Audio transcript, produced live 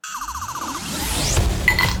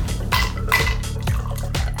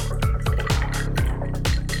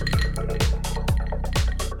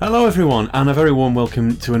Hello everyone, and a very warm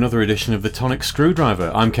welcome to another edition of the Tonic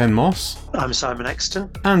Screwdriver. I'm Ken Moss. I'm Simon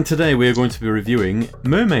Exton. And today we are going to be reviewing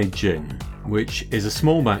Mermaid Gin, which is a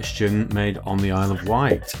small batch gin made on the Isle of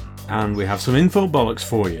Wight. And we have some info bollocks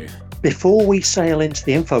for you. Before we sail into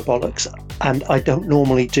the info bollocks, and I don't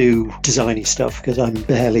normally do designy stuff because I'm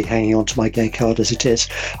barely hanging on to my gay card as it is,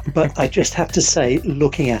 but I just have to say,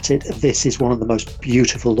 looking at it, this is one of the most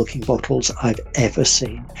beautiful looking bottles I've ever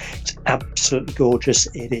seen. It's absolutely gorgeous.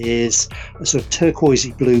 It is a sort of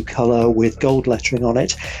turquoisey blue colour with gold lettering on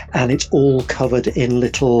it, and it's all covered in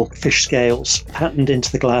little fish scales patterned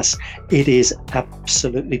into the glass. It is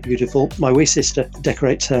absolutely beautiful. My wee sister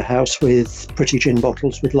decorates her house with pretty gin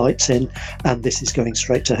bottles with lights in, and this is going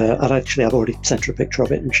straight to her. And actually I've already sent her a picture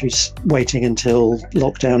of it, and she's waiting until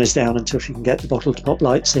lockdown is down until she can get the bottle to pop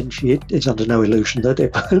lights in. She is under no illusion that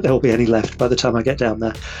there will be any left by the time I get down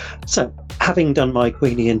there. So, having done my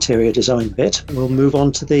Queenie interior design bit, we'll move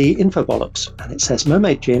on to the info bollocks. And it says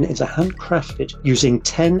Mermaid Gin is a handcrafted using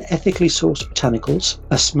 10 ethically sourced botanicals,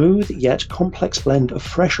 a smooth yet complex blend of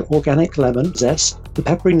fresh organic lemon zest, the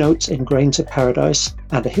peppery notes in grains of paradise,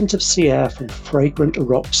 and a hint of sea air from fragrant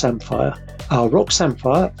rock samphire. Our rock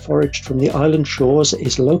samphire, foraged from the island shores,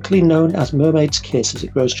 is locally known as Mermaid's Kiss as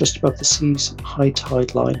it grows just above the sea's high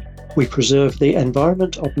tide line. We preserve the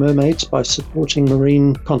environment of mermaids by supporting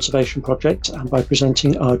marine conservation projects and by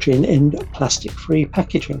presenting our gin in plastic-free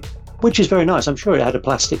packaging, which is very nice. I'm sure it had a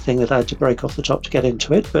plastic thing that I had to break off the top to get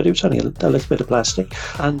into it, but it was only a little bit of plastic.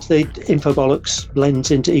 And the info bollocks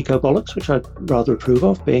blends into eco bollocks, which I rather approve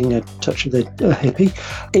of, being a touch of the hippie.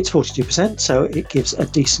 It's 42%, so it gives a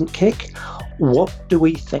decent kick. What do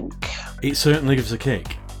we think? It certainly gives a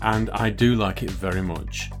kick, and I do like it very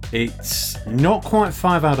much. It's not quite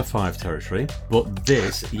 5 out of 5 territory, but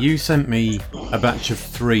this, you sent me a batch of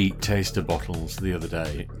 3 taster bottles the other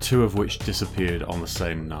day, 2 of which disappeared on the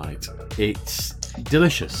same night. It's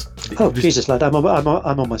delicious. Jesus, lad, I'm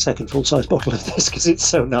on my second full-size bottle of this because it's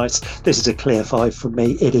so nice. This is a clear 5 from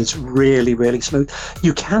me. It is really, really smooth.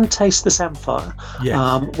 You can taste the samphire,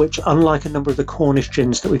 which, unlike a number of the Cornish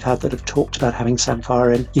gins that we've had that have talked about having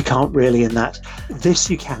samphire in, you can't really in that. This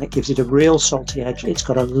you can. It gives it a real salty edge. It's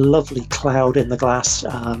got a lovely cloud in the glass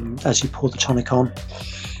as you pour the tonic on.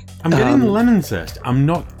 I'm getting lemon zest. I'm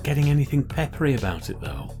not getting anything peppery about it,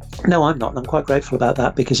 though. No, I'm not, and I'm quite grateful about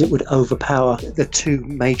that because it would overpower the 2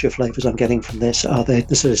 major flavours I'm getting from this are the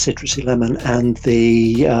sort of citrusy lemon and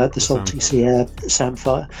the salty sea air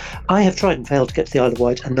samphire. I have tried and failed to get to the Isle of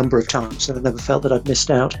Wight a number of times, and I never felt that I'd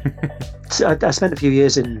missed out. I spent a few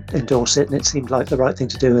years in Dorset, and it seemed like the right thing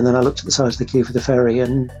to do, and then I looked at the size of the queue for the ferry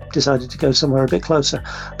and decided to go somewhere a bit closer.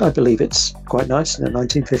 But I believe it's quite nice in a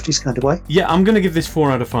 1950s kind of way. Yeah, I'm going to give this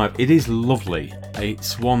 4 out of 5. It is lovely.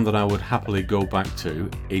 It's one that I would happily go back to.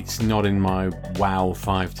 It's not in my wow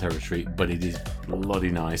 5 territory, but it is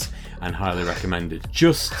bloody nice and highly recommended.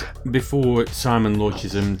 Just before Simon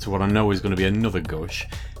launches into what I know is going to be another gush,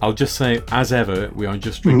 I'll just say, as ever, we are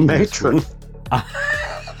just drinking Matron.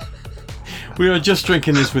 We are just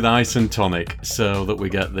drinking this with ice and tonic so that we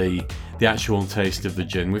get the actual taste of the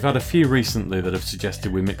gin. We've had a few recently that have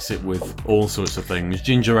suggested we mix it with all sorts of things.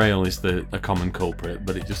 Ginger ale is a common culprit,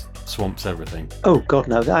 but it just swamps everything. Oh, God,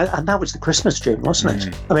 no. And that was the Christmas gin, wasn't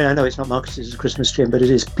it? I mean, I know it's not marketed as a Christmas gin, but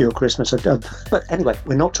it is pure Christmas. But anyway,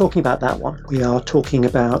 we're not talking about that one. We are talking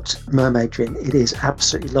about Mermaid Gin. It is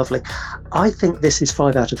absolutely lovely. I think this is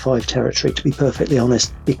 5 out of 5 territory, to be perfectly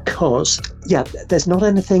honest, because, there's not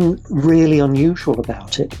anything really unusual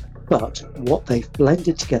about it. But what they've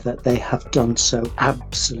blended together, they have done so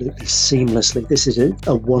absolutely seamlessly. This is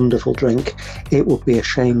a wonderful drink. It would be a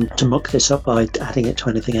shame to muck this up by adding it to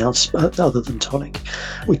anything else other than tonic.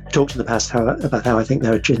 We talked in the past about how I think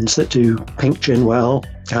there are gins that do pink gin well,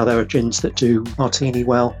 how there are gins that do martini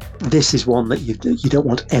well. This is one that you don't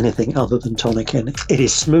want anything other than tonic in. It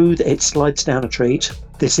is smooth. It slides down a treat.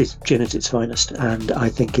 This is gin at its finest, and I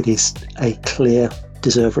think it is a clear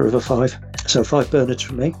deserver of a 5. So 5 Bernards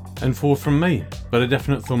from me. And 4 from me, but a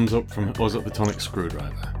definite thumbs up from us at the Tonic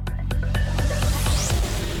Screwdriver.